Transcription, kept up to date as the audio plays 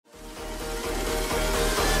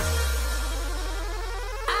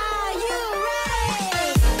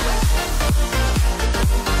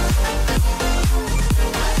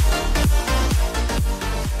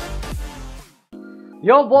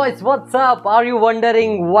Yo boys, what's up? Are you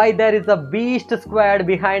wondering why there is a beast squad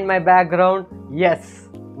behind my background? Yes.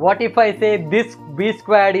 What if I say this beast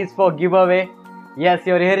squad is for giveaway? Yes,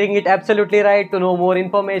 you're hearing it absolutely right. To know more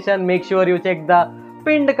information, make sure you check the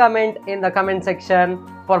pinned comment in the comment section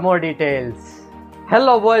for more details.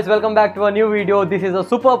 Hello boys, welcome back to a new video. This is a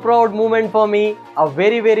super proud moment for me. A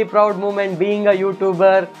very proud moment being a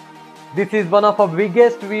YouTuber. This is one of the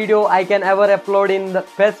biggest video I can ever upload in the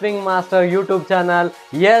PES Wing Master YouTube channel.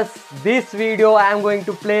 Yes, this video I am going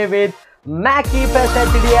to play with MACKIE PES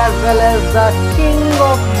HD as well as the king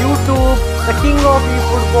of YouTube, the king of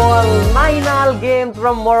eFootball, Nainal Games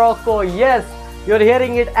from Morocco. Yes, you're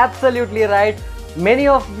hearing it absolutely right. Many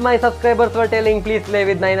of my subscribers were telling please play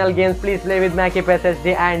with Nainal Games, please play with MACKIE PES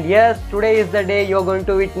HD, and yes, today is the day you're going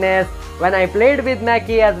to witness when I played with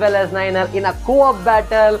MACKIE as well as Nainal in a co-op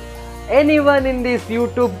battle. Anyone in this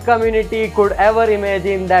YouTube community could ever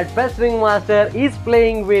imagine that PES Wing Master is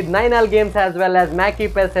playing with Nainal Games as well as MACKIE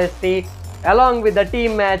PES HD along with the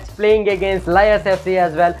team match playing against Liars FC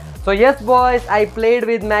as well. So yes boys, I played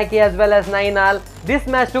with MACKIE as well as Nainal. This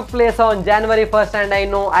match took place on January 1st and I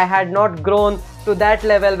know I had not grown to that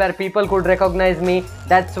level where people could recognize me.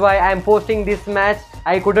 That's why I am posting this match.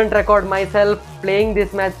 I couldn't record myself playing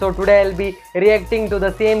this match, so today I'll be reacting to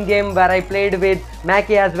the same game where I played with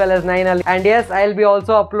MACKIE as well as Nainal. And yes, I'll be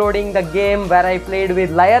also uploading the game where I played with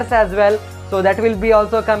Liars as well. So that will be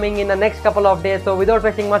also coming in the next couple of days. So without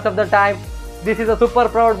wasting much of the time, this is a super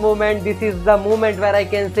proud moment. This is the moment where I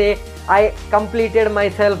can say I completed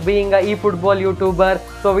myself being a eFootball YouTuber.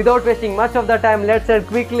 So without wasting much of the time, let's head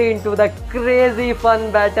quickly into the crazy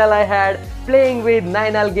fun battle I had playing with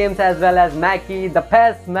Nainal Games as well as MACKIE, the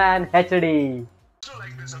PES man HD.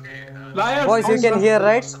 Boys, you can hear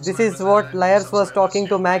right? This is what Liars was talking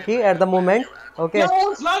to MACKIE at the moment. Okay.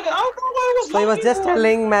 So he was just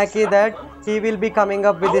telling MACKIE that he will be coming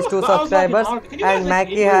up with his 2 subscribers and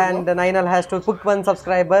MACKIE and Nainal has to put 1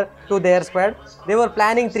 subscriber to their squad. They were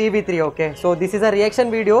planning 3v3, okay. So this is a reaction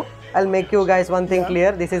video. I'll make you guys one thing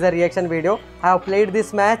clear. This is a reaction video. I have played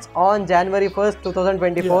this match on January 1st,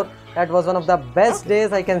 2024. That was one of the best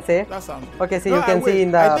days I can say. Okay, see, you can see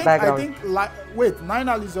in the background. Wait,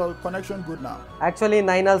 Nainal, is your connection good now? Actually,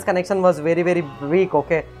 Nainal's connection was very weak,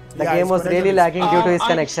 okay. The game was really lagging due to his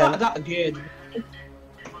connection.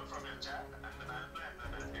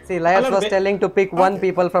 See, Liars was telling to pick 1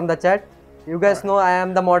 people from the chat. You guys know I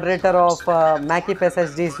am the moderator of MACKIE PES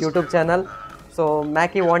HD's YouTube channel. So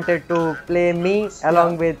MACKIE wanted to play me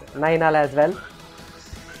along with Nainal as well.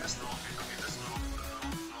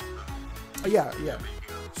 Yeah.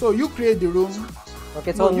 So you create the room.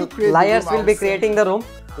 Okay, so Liars will be creating the room.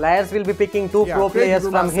 Liars will be picking 2 pro players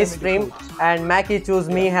from his stream and MACKIE choose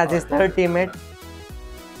me as his 3rd teammate.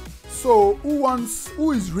 So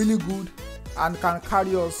who is really good and can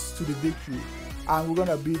carry us to the victory? And we're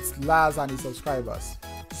gonna beat Liars and his subscribers.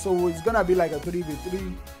 So it's gonna be like a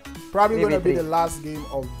 3v3. Probably gonna be the last game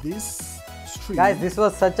of this stream. Guys, this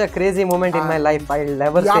was such a crazy moment in my life. I'll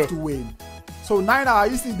never say. You have to win. So Nainal, are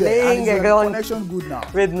you still there? Playing and is connection good now?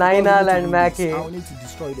 With Nainal and MACKIE. I need to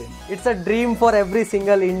destroy them. It's a dream for every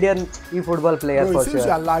single Indian eFootball player for sure.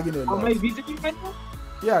 You are lagging a lot. Am I visible right now?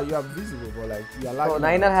 Yeah, you are visible, but like you are lagging. So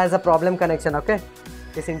Nainal has a problem connection, okay?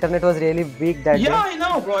 His internet was really weak that day. Yeah, I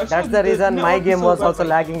know, bro. That's the reason my game was also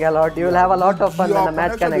lagging a lot. You will have a lot of fun when the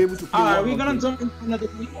match connects. Are we gonna jump into another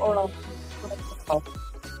game or?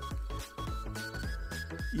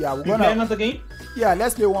 Yeah, we're gonna play another game. Yeah,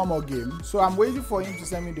 let's play 1 more game. So I'm waiting for him to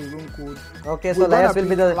send me the room code. Okay, so Liars will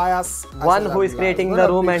be the one who is creating the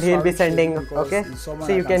room and he'll be sending. Okay,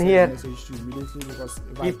 see, you can hear.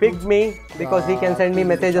 He picked me because he can send me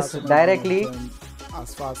messages directly.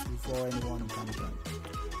 As fast before anyone can join.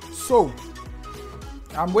 So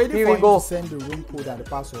I'm waiting for him to send the room code and the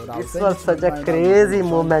password. This was such a crazy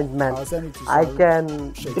moment, man. I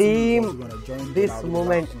can dream this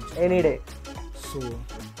moment any day. So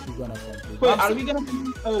we're gonna complete. Wait, are we gonna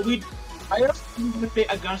play with Liars? We're gonna play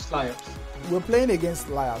against Liars. We're playing against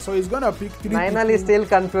Liars, so he's gonna pick 3 Nainal is still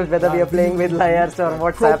confused whether we are playing with Liars or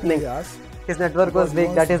what's happening. His network was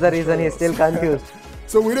weak, that is the reason he's still confused.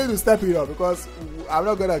 So we need to step it up because I'm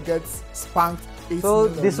not gonna get spanked. So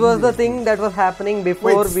this was the thing that was happening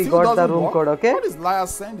before we got the room code, okay? What is Liars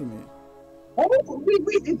sending me? Oh,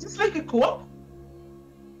 wait, it's just like a co-op?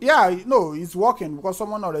 Yeah, no, it's working because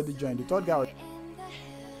someone already joined. The 3rd guy.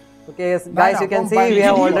 Okay, guys, you can see we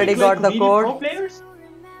have already got the code.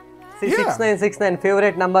 See, 6969,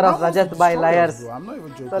 favorite number of Rajat by Liars. I'm not even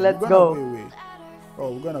joking. So let's go.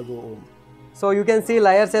 Oh, we're gonna go home. So you can see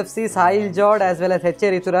Liars FC, Sahil Jod as well as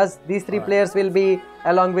H.A. Rituras. These three players will be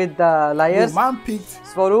along with Liars,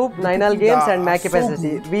 Swaroop, Ninal Games and MACKIE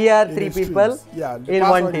PES. We are three people in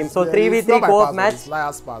one team. So 3v3 co-op match.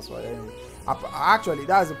 Liars password. Actually,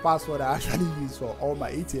 that's the password I actually use for all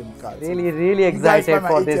my ATM cards. Really excited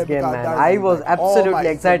for this game, man. I was absolutely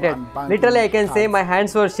excited. Literally, I can say my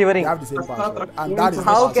hands were shivering. Have the same password. And that is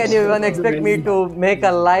how can you even expect me to make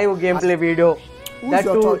a live gameplay video? That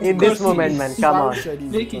too in this moment, man. Come on.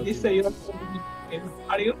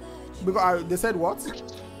 Are you? Because they said what?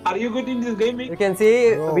 Are you good in this game? You can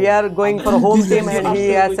see we are going for a home team and he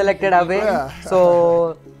has selected away.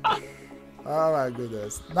 So oh my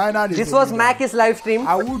goodness. This was Mackie's live stream.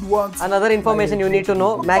 I would want another information you need to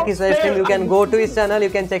know. Mackie's live stream. You can go to his channel.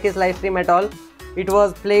 You can check his live stream at all. It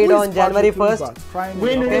was played on January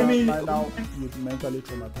 1st. Now you mentally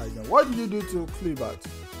traumatized. What did you do to Kluivert?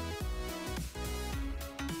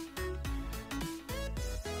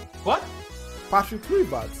 What? Patrick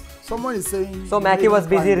Kluivert. Someone is saying. So Mackie was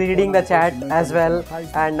busy reading the chat as well,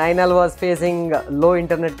 and Ninal was facing low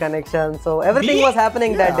internet connection. So everything was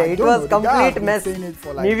happening that day. It was complete mess.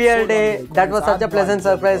 New Year Day. That was such a pleasant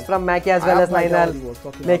surprise from Mackie as well as Ninal,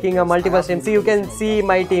 making a multiple stream. See, you can see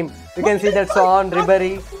my team. You can see that Son,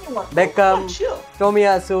 Ribery, Beckham,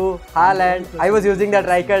 Tomiyasu, Haaland. I was using that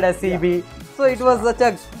Rijkaard as CB. So it was such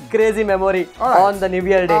a crazy memory on the New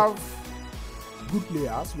Year Day. Good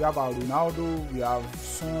players. We have Ronaldo, we have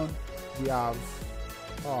Son, we have.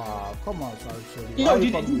 Come on, sorry. Yo,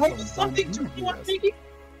 did you do something to anyone, Mickey?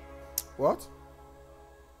 What?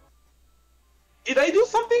 Did I do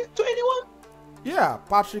something to anyone? Yeah,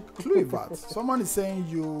 Patrick Kluivert. Someone is saying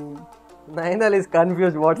you. Ninal is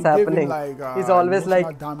confused what's happening. He's always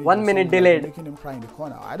like 1 minute delayed. Making him cry in the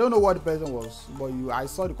corner. I don't know what the person was, but I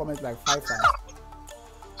saw the comment like 5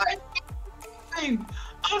 times.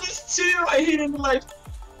 I'm just chilling right here in the live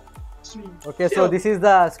stream. Okay, so this is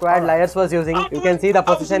the squad Liars was using. You can see the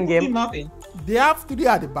position game. They have 3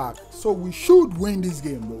 at the back, so we should win this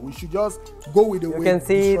game, bro. We should just go with the win. You can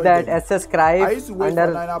see that SS Scribe I used to wait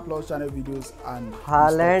for 9 Plus channel videos and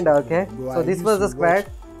Haaland. Okay, so this was the squad.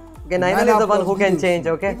 Okay, Ninal is the one who can change.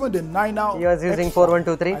 Okay, even the 9 now. He was using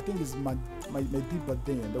 4-1-2-3. I think it's my deeper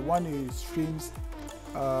thing. The one who streams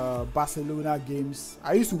Barcelona games.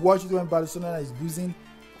 I used to watch it when Barcelona is losing.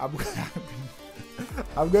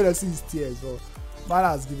 I'm gonna see his tears, but man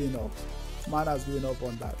has given up. Man has given up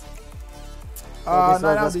on that. So this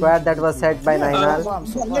was the squad that was set by Ninal.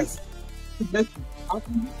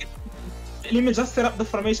 Let me just set up the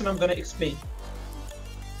formation. I'm gonna explain.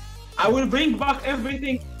 I will bring back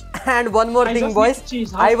everything. And one more thing, boys.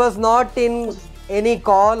 I was not in any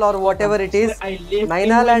call or whatever it is.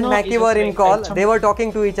 Ninal and Mackie were in call. They were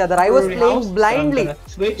talking to each other. I was playing blindly.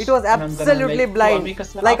 It was absolutely blind.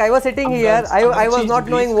 Like I was sitting here. I was not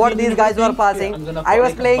knowing what these guys were passing. I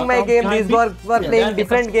was playing my game. These were playing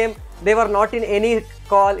different game. They were not in any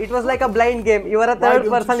call. It was like a blind game. You are a third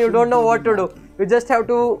person. You don't know what to do. You just have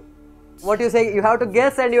to. What you say, you have to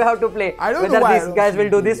guess and you have to play. Whether these guys will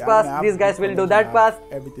do this pass, these guys will do that pass.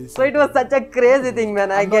 So it was such a crazy thing,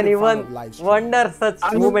 man. I can even wonder such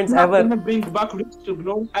moments ever.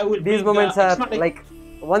 These moments are like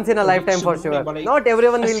once in a lifetime for sure. Not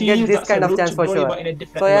everyone will get this kind of chance for sure.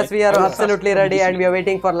 So yes, we are absolutely ready and we are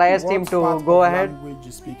waiting for Liars team to go ahead. What language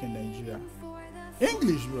you speak in Nigeria?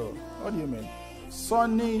 English, bro. What do you mean?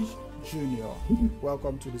 Sonny Junior,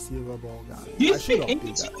 welcome to the Silver Ball gang. You speak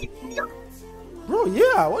English? Bro,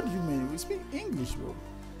 yeah, what do you mean? We speak English, bro.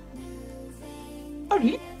 Oh,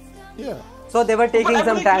 really? Yeah. So they were taking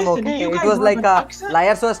some time, okay? It was like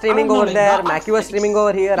Liars was streaming over there, Mackie was streaming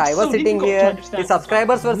over here, I was sitting here, the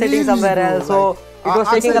subscribers were sitting somewhere else. So it was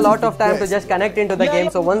taking a lot of time to just connect into the game.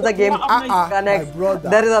 So once the game connects,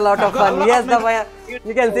 there is a lot of fun. Yes,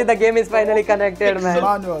 you can see the game is finally connected,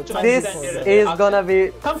 man. This is gonna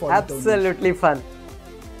be absolutely fun.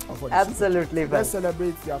 Absolutely fun. Let's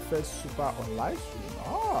celebrate your first super on live stream.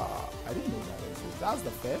 I didn't know that. That's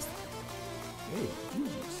the first. Hey,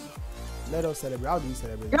 Jesus. Let us celebrate. How do we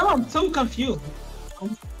celebrate? Yeah, I'm so confused.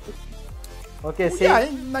 Okay, see. Yeah,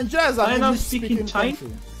 Nigeria is an English-speaking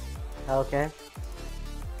country. Okay.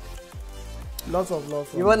 Lots of love.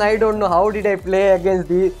 Even I don't know how did I play against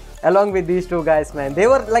along with these two guys, man. They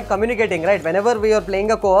were like communicating, right? Whenever we were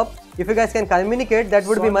playing a co-op, if you guys can communicate, that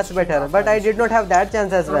would be much better. But I did not have that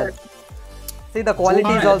chance as well. See, the quality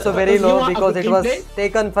is also very low because it was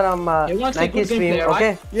taken from Nike stream.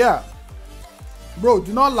 Okay. Yeah. Bro,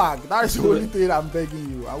 do not lag. That is the only thing I'm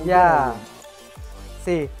begging you. Yeah.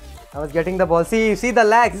 See, I was getting the ball. See the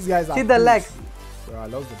lags. These guys are see the lags. Bro, I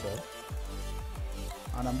love the ball.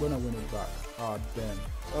 and I'm gonna win it back. Oh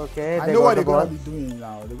damn. Okay, I they know got what the they're gonna ball. be doing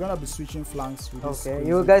now. They're gonna be switching flanks with this Okay, crazy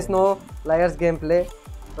you guys know formation. Liar's gameplay.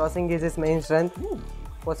 Crossing is his main strength.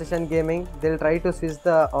 Possession gaming. They'll try to switch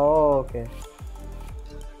the. Oh, okay.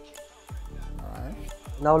 Alright.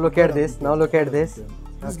 Now look at this. Now look at this.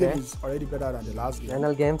 This Okay. game is already better than the last game.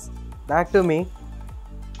 Ninal games. Back to me.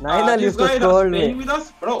 Ninal This used to guy that's scold playing me. with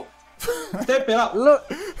us, bro. Step it up. Look,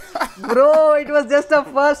 bro, it was just a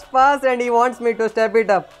first pass and he wants me to step it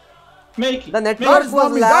up. Make it. The That network is not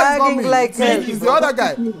was me. That is not lagging me. like hell. It's the other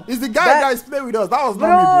guy. It's the guy That- that is playing with us. That was Bro,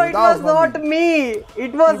 not me, bro. it That was not me.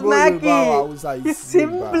 It was Mackie. He's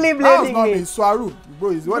simply That was blaming not me. me. Swaru, bro,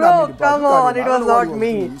 is what Bro, I made the ball. come Look at on, him. it I don't was know what not he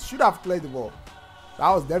me. doing. He should have played the ball. That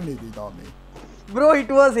was definitely not me. Bro, it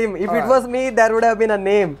was him. If it Alright. was me, there would have been a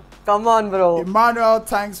name. Come on, bro. Emmanuel,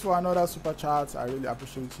 thanks for another super chat. I really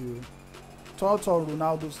appreciate you. Total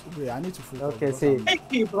Ronaldo's. Wait, I need to focus. Okay, because see. Make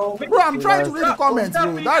it, bro. Bro, I'm trying to read the comments,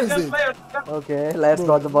 bro. That is it. Okay, let's Bro,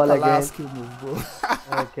 got the ball look at again. last skill move,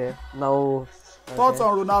 bro. Okay, now. Thoughts Okay.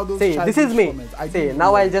 on Ronaldo's See, this is childish me. comments. I See, didn't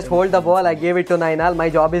now know I'll just hold the ball. I gave it to Ninal. My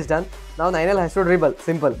job is done. Now Ninal has to dribble.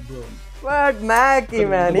 Simple. Bro. But Mackie,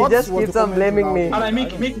 man, he What's- just what's keeps the on comment blaming me. Ronaldo? And I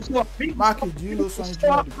make it stop. Marky, do you know something?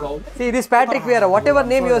 Stop, bro. See, this Patrick Vieira, whatever I'm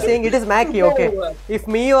name you're sorry. saying, it is Mackie, okay? If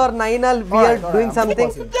me or Ninal, we Alright, are doing I'm something.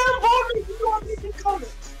 focusing. Damn, bro. You want me to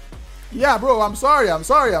comment? Yeah, bro, I'm sorry.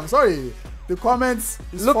 The comments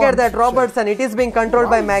is Look fun at that, to check. Robertson. It is being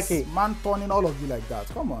controlled Why by is Mackie. Man turning all of you like that.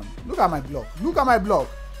 Come on. Look at my block. Look at my block.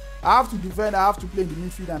 I have to defend, I have to play in the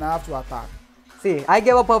midfield, and I have to attack. See, I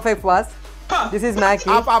gave a perfect pass. This is Mackie.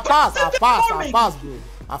 I pass, bro.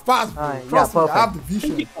 I pass, bro. Ah, yeah, Trust me, I perfect. have the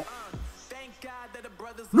vision.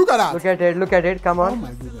 Look at that. Look at it. Come Oh on.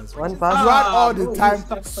 my goodness. One You pass. had all the bro, time.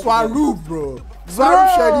 stop. Swaru, bro. Bro,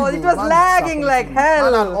 Swaru Shady, it bro. was Man is lagging like disappointing.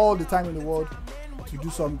 Man hell. had all the time in the world to do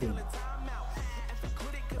something.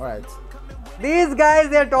 Alright. These guys,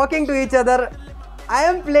 they are talking to each other. I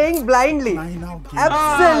am playing blindly. Now game.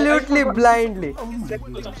 Absolutely blindly. Oh my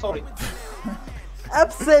goodness. I'm sorry.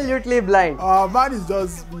 Absolutely blind. Man is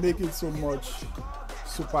just making so much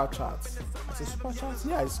super chats. I say super chats?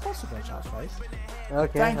 Yeah, it's called super chats, right?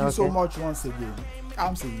 Okay. Thank you so okay. much once again.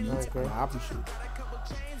 I'm saying it. Okay. And I appreciate it.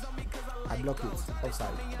 I block it. Offside.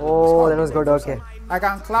 Oh, It's that was good. offside. Okay. I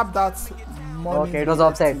can clap that money. Okay, it was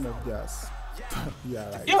offside. Yes. Yeah,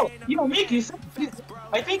 right. Yo, Mickey,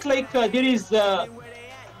 I think like there is I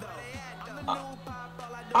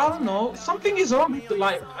don't know, something is wrong with the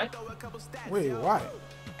live, right? Wait, why?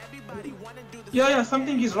 Yeah,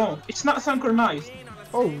 something is wrong. It's not synchronized.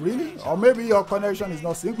 Oh, really? Or maybe your connection is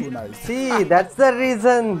not synchronized. See, that's the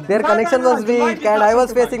reason. Their No, connection no, was the line weak is and not I was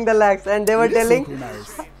synchronized. facing the lags and they were It is telling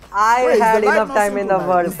synchronized. I Wait, is had the line enough not time in the synchronized?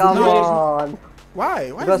 world. Is the Come line- on. Why?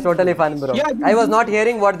 It was totally fun, bro. Yeah, I was not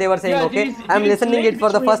hearing what they were saying, Yeah, okay? there is- I'm there is listening link it for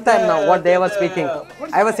the between first time now, what they were speaking. what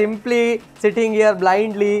is I was that? simply sitting here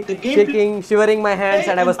blindly, The game shaking, shivering my hands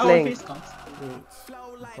and I was playing. Wait, you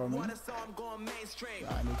coming? Yeah,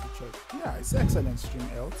 I need to check. Yeah, it's excellent stream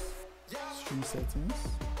else. Stream settings.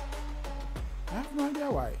 I have no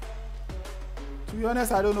idea why. To be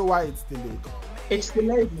honest, I don't know why it's delayed. It's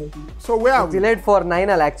delayed, maybe. So where are we? Delayed for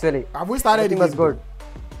Ninal actually. Have we started? Everything the was game? good.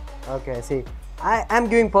 Okay, see. I am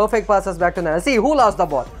giving perfect passes back to Ninal. See, who lost the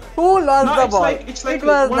ball? Who lost No, the it's ball? like It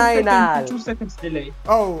was 1 second to Ninal. 2 seconds delay.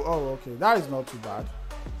 Oh, okay. That is not too bad.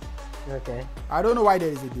 Okay. I don't know why there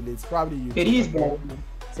is a delay. It's probably you. It is, bro.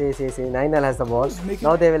 See. Ninal has the ball. Who's making-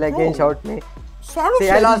 Now they will again Bro. shout me. Swaru See,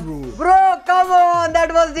 I lost. bro. Bro, come on.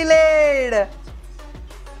 That was delayed.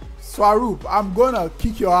 Swaroop, I'm gonna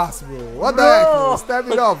kick your ass, bro. What the Bro, heck? Bro? Step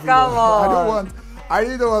it up, bro. come on. I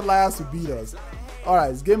really don't want Liars to beat us.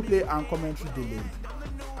 Alright, it's gameplay and commentary delay.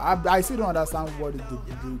 I still don't understand what the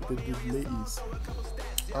delay is.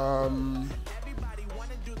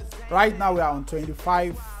 Right now we are on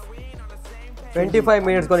 25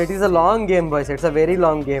 minutes gone. It is a long game, boys. It's a very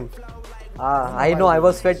long game. I know. I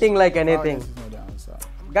was sweating like anything. This is not the answer.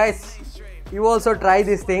 Guys, you also try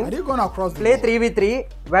this Are thing. they gonna cross the Play ball? 3v3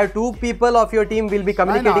 where 2 people of your team will be are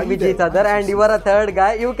communicating you with there? each other and you are a third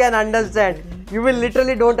guy. You can understand. You will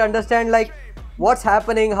literally don't understand like what's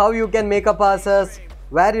happening, how you can make a passes,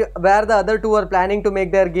 where the other two are planning to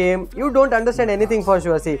make their game. You don't understand anything for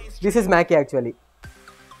sure. See, this is Mackie actually.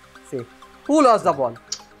 See, who lost the ball?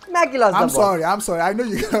 Mackie lost the ball. I'm sorry. I know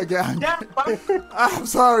you're gonna get angry. Yeah, but I'm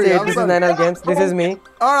sorry. See, I'm this is sorry. Ninal Games. This is me.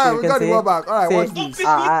 Alright, So you we can got the see. ball back. Alright, See. watch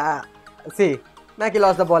this. See, Mackie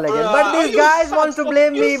lost the ball again. But these you guys suck, want to suck,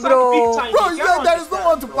 blame you me, suck bro. big time. Bro, You there can't is no understand.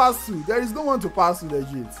 one to pass to. There is no one to pass to,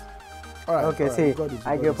 legit. Alright. Okay, alright, see, we got it, we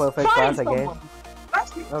I got give it. perfect Find pass again. someone.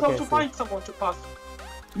 That's Okay, to see. find someone to pass.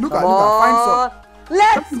 Look Come at, find some. on,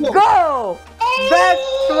 let's go! That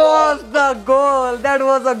was the goal. That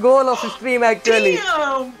was a goal of stream actually.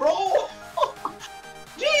 Damn, bro.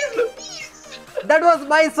 Jeez Louise. That was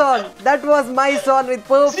my son. That was my son with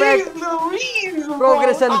perfect Jeez Louise, bro.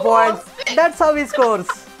 progression points. That's how he scores.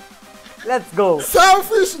 Let's go.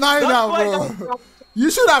 Selfish nine now, That's bro. You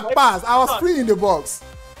should have passed. I was free in the box.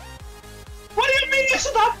 What do you mean you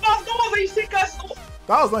should have passed? That was a sick ass goal.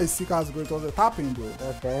 That was not a sick ass goal. It was a tapping, bro.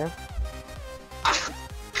 Okay.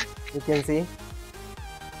 You can see.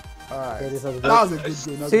 Alright. That was That was a good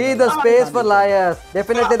goal. not See good. the space for liars.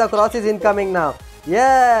 Definitely the cross is incoming now.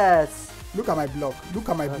 Yes. Look at my block. Look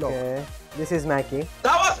at my block. Okay. This is Mackie.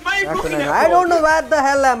 That was my blocking. I don't know where the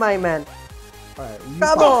hell am I, man. Alright.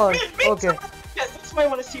 Come on. Okay. Yes, that's what I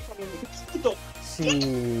want to see from you.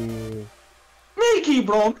 See. Mickey,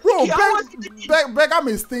 bro. Bro, Mickey, I was- Beckham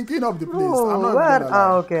is thinking of the place. I'm Oh, not where? gonna Ah,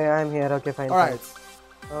 lie. okay. I'm here. Okay, fine. Alright.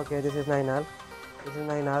 fine. Okay, this is 9-0. This is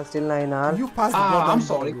 9-0. Still 9-0. You passed the Ah, ball. I'm down,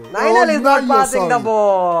 sorry. bro. 9-0 is now not you're passing the sorry.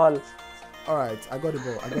 ball. Alright, I got the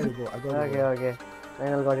ball. I got the ball. I got the Okay, ball. okay.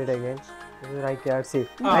 9-0 got it again. This is right here. See.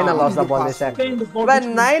 Ah, 9-0 lost the good ball pass. this time. Playing the ball When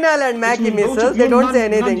between- 9-0 and Mackie between misses, those they two, don't say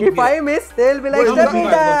none- anything. none If you I get. miss, they'll be like, Wait, step none it you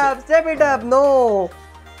up, step it up. No.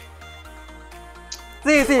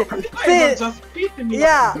 See, You guys are see. just beating me.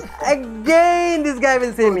 Yeah, again this guy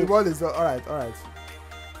will see Oh, me. the ball is alright, alright.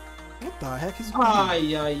 What the heck is going on?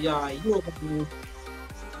 Ay, ay, ay.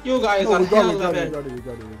 You guys No, are we got it, hell, we got it, we man. got it, we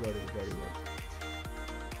got it, we got it, we got it.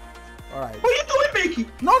 Alright. What are you doing,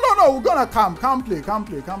 Mickey? No, we're gonna come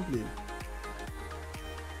play.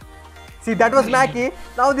 See, that was Mackie.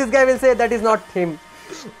 Now this guy will say that is not him.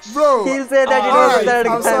 Bro, He'll say that it was alright, the third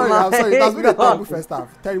I'm sorry, guy. I'm sorry. It has been a God. terrible first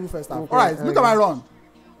half. Terrible first half. Okay, Alright, look at my run.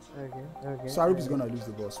 Okay. Swarup is gonna lose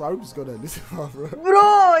the ball. Swarup is gonna lose the ball, bro.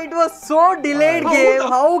 Bro, it was so delayed Alright. game.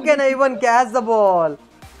 How can I even catch the ball?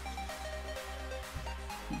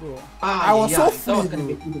 Bro, Ah, I was yeah, so that was free, gonna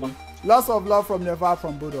be a bro. good one. Lots of love from Never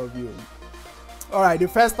from both of you. Alright, the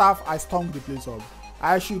first half I stunk the place up.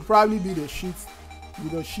 I should probably be the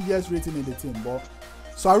shittiest rating in the team, but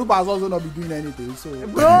Swarup has also not been doing anything, so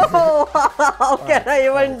Bro, how can I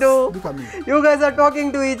even do? look at me. You guys are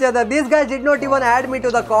talking to each other. These guys did not even add me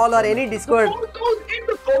to the call or any Discord. All those in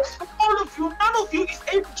the box, all of you, none of you is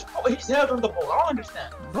able to put his head on the ball. I don't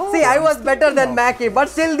understand. Bro, See, I I'm was better stepping than up. Mackie, but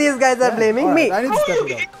still these guys are blaming Alright, me. I need to How step you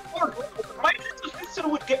it up. get more? My little sister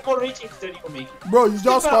would get more ratings than you, Mickey. Bro, you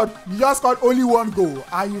just Step up. scored only one goal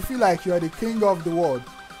and you feel like you're the king of the world.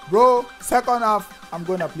 Bro, second half, I'm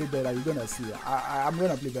gonna play better. You're gonna see. I'm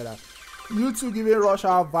gonna play better. You two giving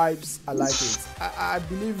Russia vibes. I like it. I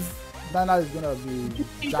believe Nana is gonna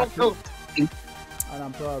be Jackie, and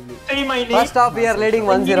I'm probably Say my name. First half, we are leading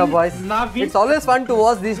 1-0, boys. Navi. It's always fun to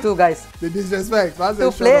watch these two guys. the disrespect. That's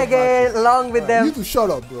To play again along with You them. need to shut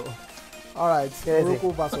up, bro. All right, Crazy. Morocco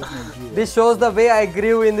versus Nigeria. This shows the way I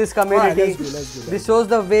grew in this community. Alright, let's go. This shows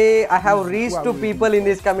the way I have Who reached are to we people in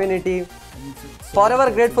this community. I need to-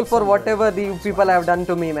 Forever grateful for whatever the people have done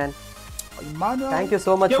to me, man. Emmanuel, Thank you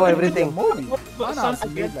so much Yo, for we everything. Modi. Son, Man has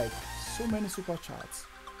again. made like so many super chats.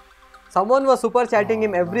 Someone was super chatting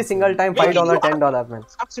him every single time, $5, $10, man.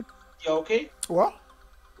 Absolutely, okay? What?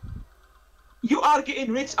 You are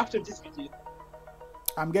getting rich after this video.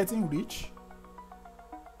 I'm getting rich.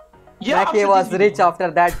 Yeah, Mackie after was this rich video.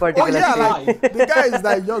 after that Oh particular yeah, stream. like the guy is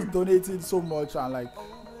like just donating so much and like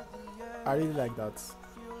I really like that.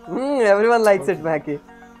 Everyone likes it, Mackie.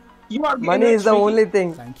 You are getting Money rich, is the Mickey. only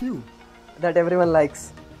thing Thank you. that everyone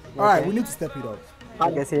likes. All right, Okay. we need to step it up.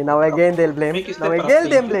 Okay, see, now again they'll blame. Make it Now step up, again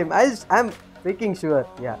they'll please. blame. I'm freaking sure.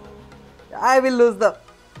 Yeah. I will lose the...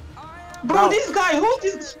 Bro, Now- this guy, who's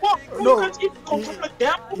this spot? Who No, can't even control a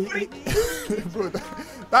damn movie? Bro,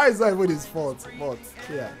 that is not even his fault. But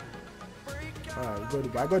yeah. All right,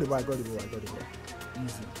 I got the ball.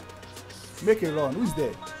 Easy. Make a run. Who's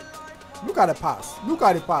there? Look at the pass. Look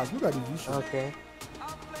at the vision. Okay.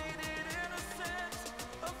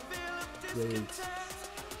 Great.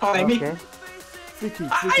 Alright, Mickey. Okay. Free kick.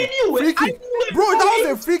 I knew it. Free I kick. knew it. Bro, that was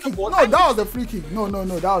a It's free kick. football. No, that was a free kick. No,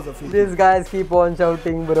 that was a free kick. These guys keep on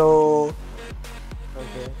shouting, bro.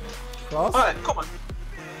 Okay. Cross. Alright, come on.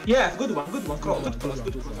 Yeah, good one. Cross,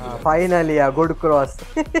 good one. Finally, a good cross.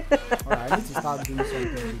 Alright, I need to start doing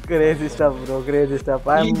something. Crazy stuff, bro. Crazy stuff.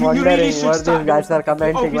 I'm You really wondering should what start these guys doing are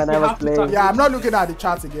commenting something. when I was Obviously, have to playing. Yeah, I'm not looking at the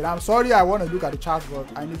chat again. I'm sorry, I want to look at the chat, but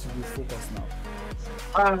I need to be focused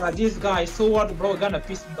now. This guy, so what, bro? Gonna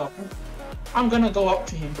piss me off. I'm gonna go up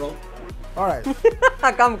to him, bro. Alright.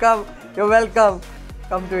 Come. You're welcome.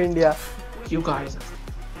 Come to India. You guys.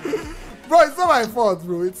 Bro, it's not my fault,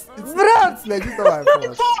 bro. It's legit not my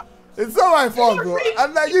fault. It's not my fault, bro.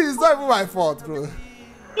 I'm like, it's not even my fault, bro.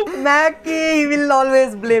 Mackie, he will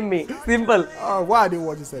always blame me. Simple. Why are they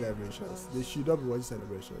watching celebrations? They should not be watching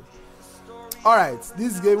celebrations. Alright,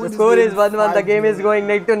 this game. The score is 1-1. The game is going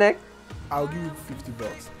neck to neck. I'll give you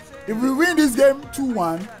 $50. If we win this game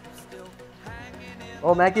 2-1.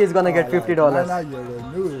 Oh, Mackie is gonna get $50. Nah, no,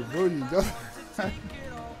 bro, you just.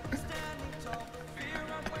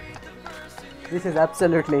 This is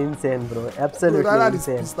absolutely insane, bro. Absolutely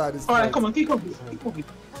insane. Alright, come on, keep on.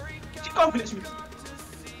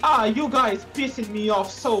 You guys pissing me off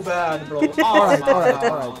so bad, bro. Alright.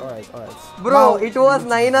 Bro, Now, it was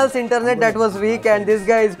Nainal's internet that was weak, and this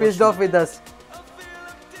guy is pissed off with us.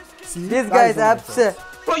 see, This guy is upset.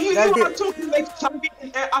 But you are talking like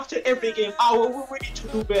champion after every game. We need to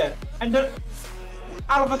do better. And then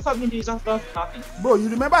all of a sudden he just does nothing. Bro, you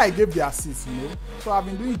remember I gave the assist, you know? So I've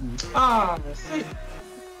been doing good. See.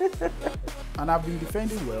 And I've been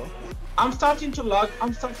defending well. I'm starting to lag.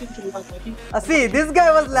 Mikey. See, this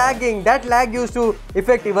guy was lagging. That lag used to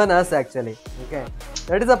affect even us actually. Okay,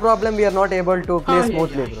 that is a problem. We are not able to play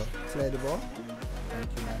smoothly, bro. Play the ball. Thank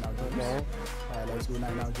you, Nainal James. Okay. Alright, let's go,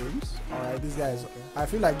 Nainal James. Alright, this guy is. I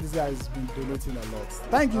feel like this guy has been donating a lot.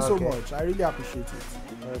 Thank you so much. I really appreciate it.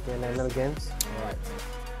 Okay, Nainal Games. Alright.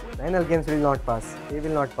 Nainal Games will not pass. He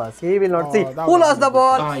will not pass. He will not see. that Who was lost the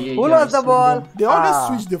ball? Who lost the ball? They always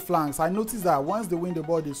switch the flanks. I noticed that once they win the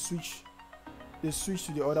ball, they switch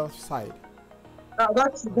to the other side.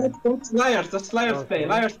 That's liars. That's liars play.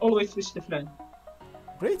 Liars always switch the flank.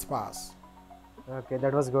 Great pass. Okay,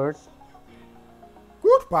 that was good.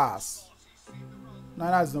 Good pass.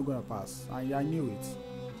 Naina is not gonna pass. I knew it.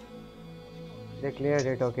 They cleared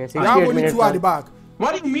it. Okay, We have 68 only minutes. two at the back.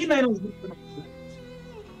 What do you mean I don't?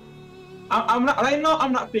 I'm not right now.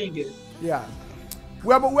 I'm not playing it. Yeah.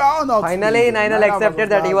 We are all not. Finally, Nainal accepted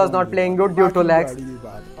that he was not playing good due to lags.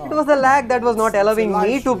 It was a lag that was not allowing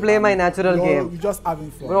me to play my natural game. You're just having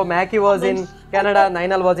fun. Bro, Mackie was in Canada,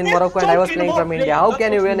 Nainal was in Morocco, and I was playing from India. How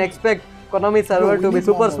can you even expect Konami server to be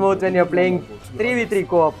super smooth when you're playing 3v3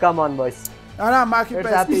 co-op? Come on, boys. It's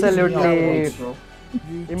absolutely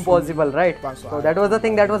impossible, right? So that was the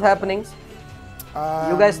thing that was happening.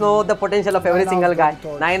 You guys know the potential of every single guy.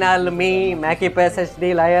 Nainal, me, Mackie PES,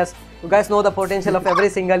 HD, Lias. You guys know the potential of every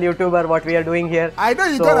single YouTuber, what we are doing here. I know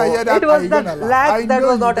you're gonna hear that. It was that lag that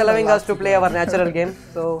was not allowing us to play our natural game.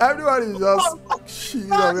 So everyone is just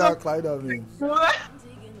shitting on me and crying on me.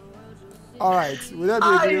 Alright, without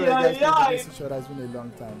the video, guys, it's been a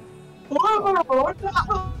long time.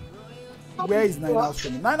 Where is Nainal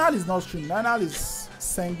streaming? Nainal is not streaming. Nainal is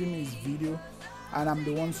sending me his video, and I'm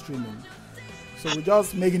the one streaming. So we're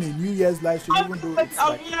just making a New Year's live stream, even though it's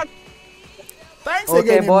like. Thanks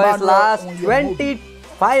again, boys, Emmanuel, last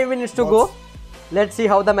 25 minutes to go. Let's see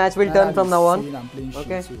how the match will turn from now on.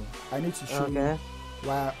 Okay. I need to show you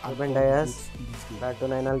why I open Dias. Back to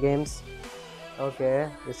Nainal Games. Okay,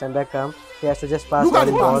 this time back come. He has to just pass. Look at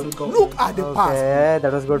the pass. Look at the pass. Okay,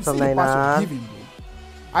 that was good from Nainal.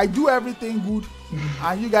 I do everything good,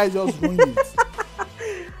 and you guys just ruin it.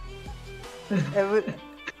 Make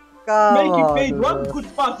it pay one good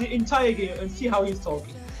pass the entire game and see how he's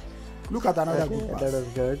talking. Look at another good pass. That was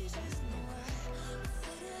good.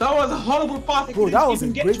 That was a horrible pass. Bro, that was a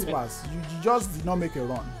great pass. You just did not make a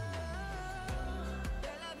run.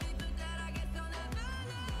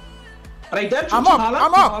 Right there, I'm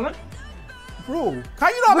up. Bro, can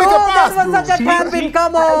you not make a pass, that was such a camping.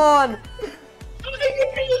 Come on.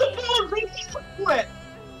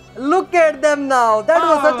 Look at them now. That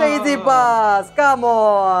was such an easy pass. Come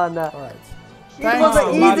on. Alright. It was an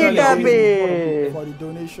easy tapping. For the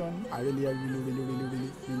donation, I really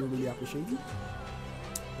appreciate it.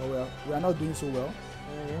 But we are not doing so well.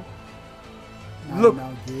 Look.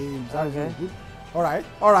 Now games. Okay. Good.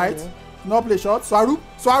 Alright. No play shot. Swaroop.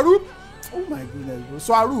 Oh my goodness, bro.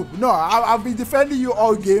 Swaroop. No, I've been defending you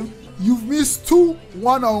all game. You've missed 2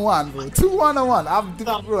 1-on-1, bro. 2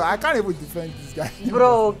 1-on-1. Bro, I can't even defend this guy.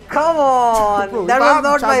 Bro, come on. Bro, that was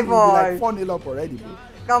not my fault. Like 4-0 up already, bro.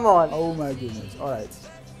 Come on. Oh my goodness. Alright.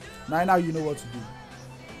 Now you know what to do.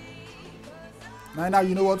 Now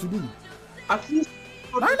you know what to do. At least.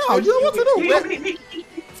 Now you know what to do.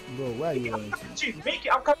 Bro, where are you going to? Make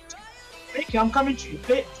it, I'm coming to you.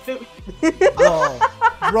 Play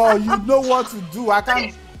Bro, you know what to do. I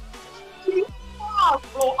can't.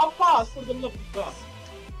 Bro, I'm fast for the love of God.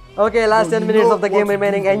 Okay, last 10 minutes of the game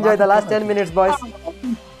remaining. Enjoy the last 10 minutes, boys.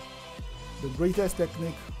 The greatest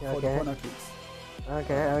technique for the corner kicks.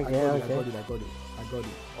 Okay. I got it.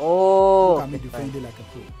 Oh. Look at me defending like a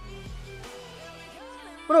pro.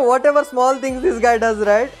 Bro, whatever small things this guy does,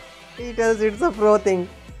 right? He tells it's a pro thing.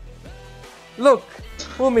 Look.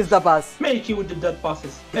 Who missed the pass? Makey with the dead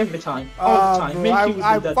passes every time, all the time. Bro, Makey with the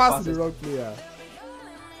I dead passed passes. the wrong player.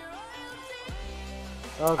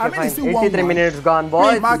 Okay, I mean, it's fine. still 83 1-1. minutes gone,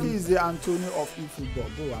 boys. Mackie is the Antonio of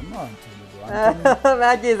eFootball. Bro, I'm not Antonio, bro.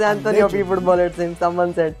 Mackie is Anthony of legend. eFootball, it seems.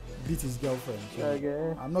 Someone said. Beat his girlfriend. So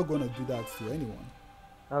Okay. I'm not gonna do that to anyone.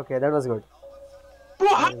 Okay, that was good. Bro,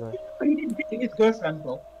 how he didn't beat his girlfriend,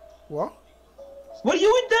 bro? What? What are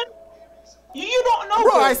you with them? You don't know,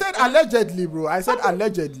 Bro, I said allegedly, bro. I said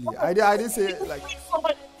allegedly. I didn't say like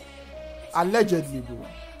allegedly, bro.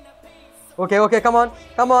 Okay, come on.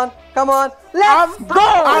 Let's go! I'm the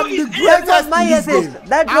That was greatest my in this assist. game.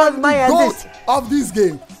 That was I'm my the GOAT assist. of this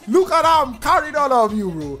game. Look at how I'm carrying all of you,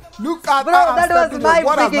 bro. Look at Bro, how I'm that was stepping my up.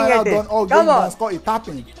 What has freaking Naira assist. done all Come game on. and score a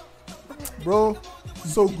tapping? Bro,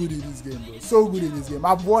 so good in this game, bro. So good in this game.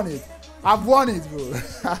 I've won it, bro.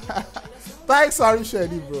 Thanks, Swaroop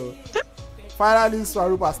Shady, bro. Finally,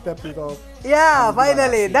 Swaroop has stepped it up. Yeah,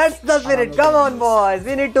 finally. That's the spirit. Come on, boys.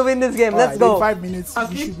 We need to win this game. Let's In go. 5 minutes,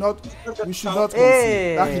 we should not concede.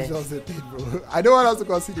 Hey. That is just the thing, bro. I don't want us to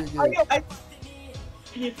concede again.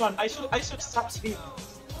 It's fun. I should stop streaming.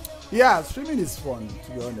 Yeah, streaming is fun,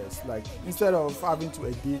 to be honest. Like, instead of having to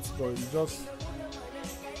edit, but you just...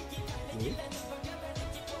 Okay.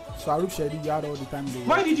 Swaroop Shady, you had all the time.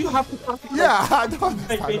 Why did you have to stop? Yeah, I don't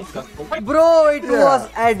understand. Bro, it was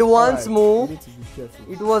advanced Alright, move. you need to be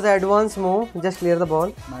careful. It was advanced move. Just clear the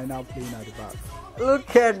ball. Now playing at the back.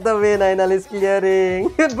 Look at the way Nainal is clearing.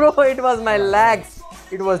 Bro, it was my lags.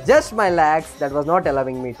 It was just my lags that was not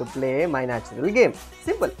allowing me to play my natural game.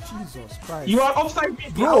 Simple. Jesus Christ. You are offside,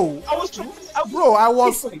 Bro. I was trying. Bro, I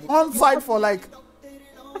was onside for like...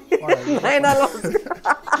 Nainal was...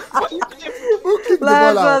 Who kicked the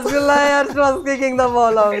ball out? Liars was kicking the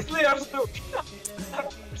ball out.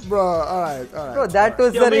 Bro, alright. Bro, that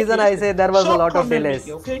was the reason I say there was a lot of delays.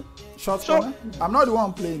 Okay? Short corner? I'm not the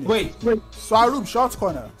one playing it. Wait. Swaroop, short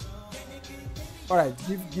corner. Alright,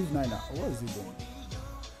 give Naina. What is he doing?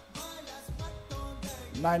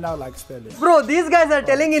 Naina like Sterling. Bro, these guys are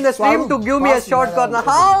telling in the stream to give me a short corner.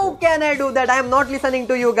 How can I do that? I am not listening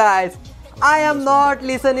to you guys. I am not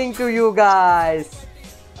listening to you guys.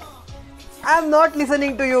 I'm not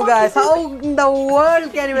listening to you guys. How in the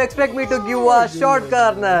world can you expect me to give a short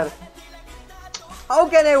corner? How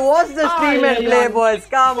can I watch the stream and play, boys?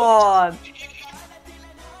 Come on.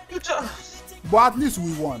 But at least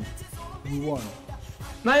we won.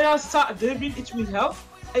 Now start dribbling, it will help.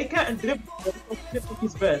 I can't dribble because the network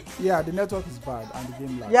is bad. Yeah, the network is bad and the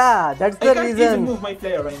game lags. Yeah, that's the I can't even reason. move my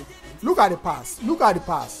player right now. Look at the pass.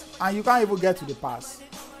 And you can't even get to the pass.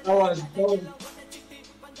 That was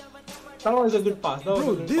a good pass.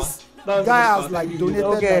 Bro, this guy has like donated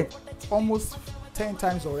Okay. like almost 10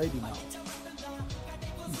 times already now.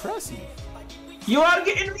 Impressive. You are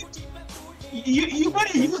getting me. You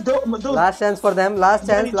gotta use those. Last chance for them. Last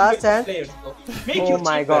chance. Players, Oh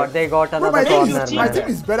my god, they got Bro, another corner, my man. team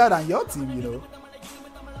is better than your team, you know.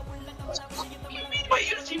 What do you mean by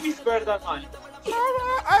your team is better than mine?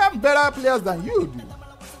 I have better players than you do.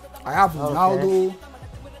 I have Ronaldo.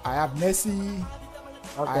 I have Messi.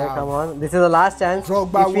 Okay, come on. This is the last chance.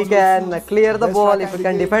 Drogba If we was can also clear the best ball, striker if we in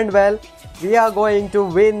can the defend well, we are going to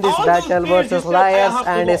win this All battle those players versus you said I Liars have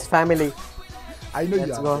the and ball. his family. I know you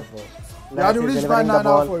Let's have go. the ball. You Liars are the is rich delivering man the now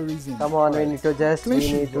ball. for a reason. Come on, we need to just, Clean we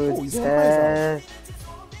sheet, need bro. to Oh, he's surprised.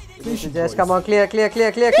 just come on, clear. Okay.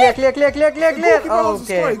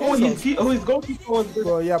 Oh, his goalkeeper was good.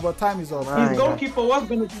 Bro, yeah, but time is up. My His goalkeeper was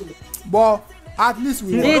gonna do it. But at least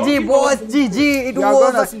we won. GG boys, GG. It We are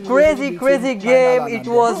gonna was see a the crazy relationship game. between It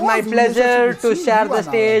Nainal was and my Nainal. pleasure What's the to relationship share between the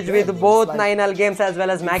stage you with and both Nainal? Nainal games as well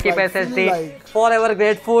as Mackie like Pes feeling HD. like Forever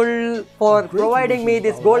grateful for great providing me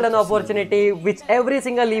this relationship. golden opportunity which every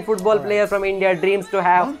single eFootball player from India dreams to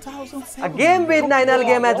have. A game with Nainal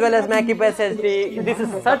game as well as Mackie Pes HD. This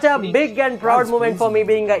is such a big and proud moment for me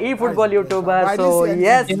being a eFootball YouTuber. So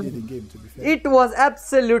yes, it was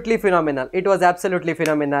absolutely phenomenal. You can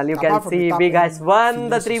Apart from see the we tapping, guys won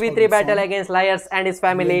the Phineas 3v3 scored battle some. against Liars and his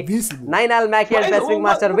family. Invincible. Nainal, Mackie and Best Wing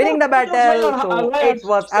Master winning the battle. So it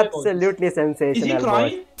was absolutely Is he sensational. boys.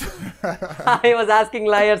 crying? I was asking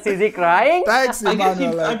Liars, is he crying? Thanks, I guess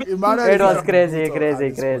Emmanuel. I Like, guess- Emmanuel It is was not crazy, the goat crazy, at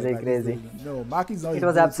this crazy, point, like, crazy. No, Mackie's not It the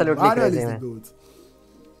was goat. absolutely Emmanuel crazy, is the man. goat.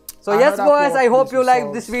 So yes Another boys, I poor hope you piece liked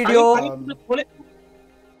of this sauce. video. I need to pull it.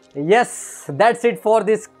 Yes, that's it for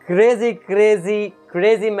this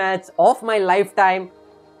crazy match of my lifetime.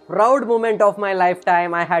 Proud moment of my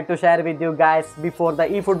lifetime I had to share with you guys before the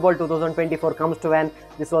eFootball 2024 comes to end.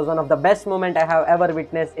 This was one of the best moments I have ever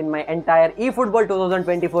witnessed in my entire eFootball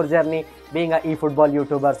 2024 journey being a eFootball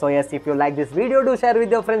YouTuber. So yes, if you like this video, do share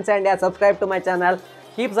with your friends and yeah, subscribe to my channel.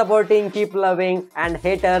 Keep supporting, keep loving, and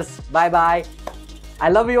haters, bye bye. I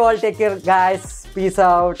love you all. Take care, guys. Peace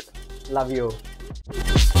out. Love you.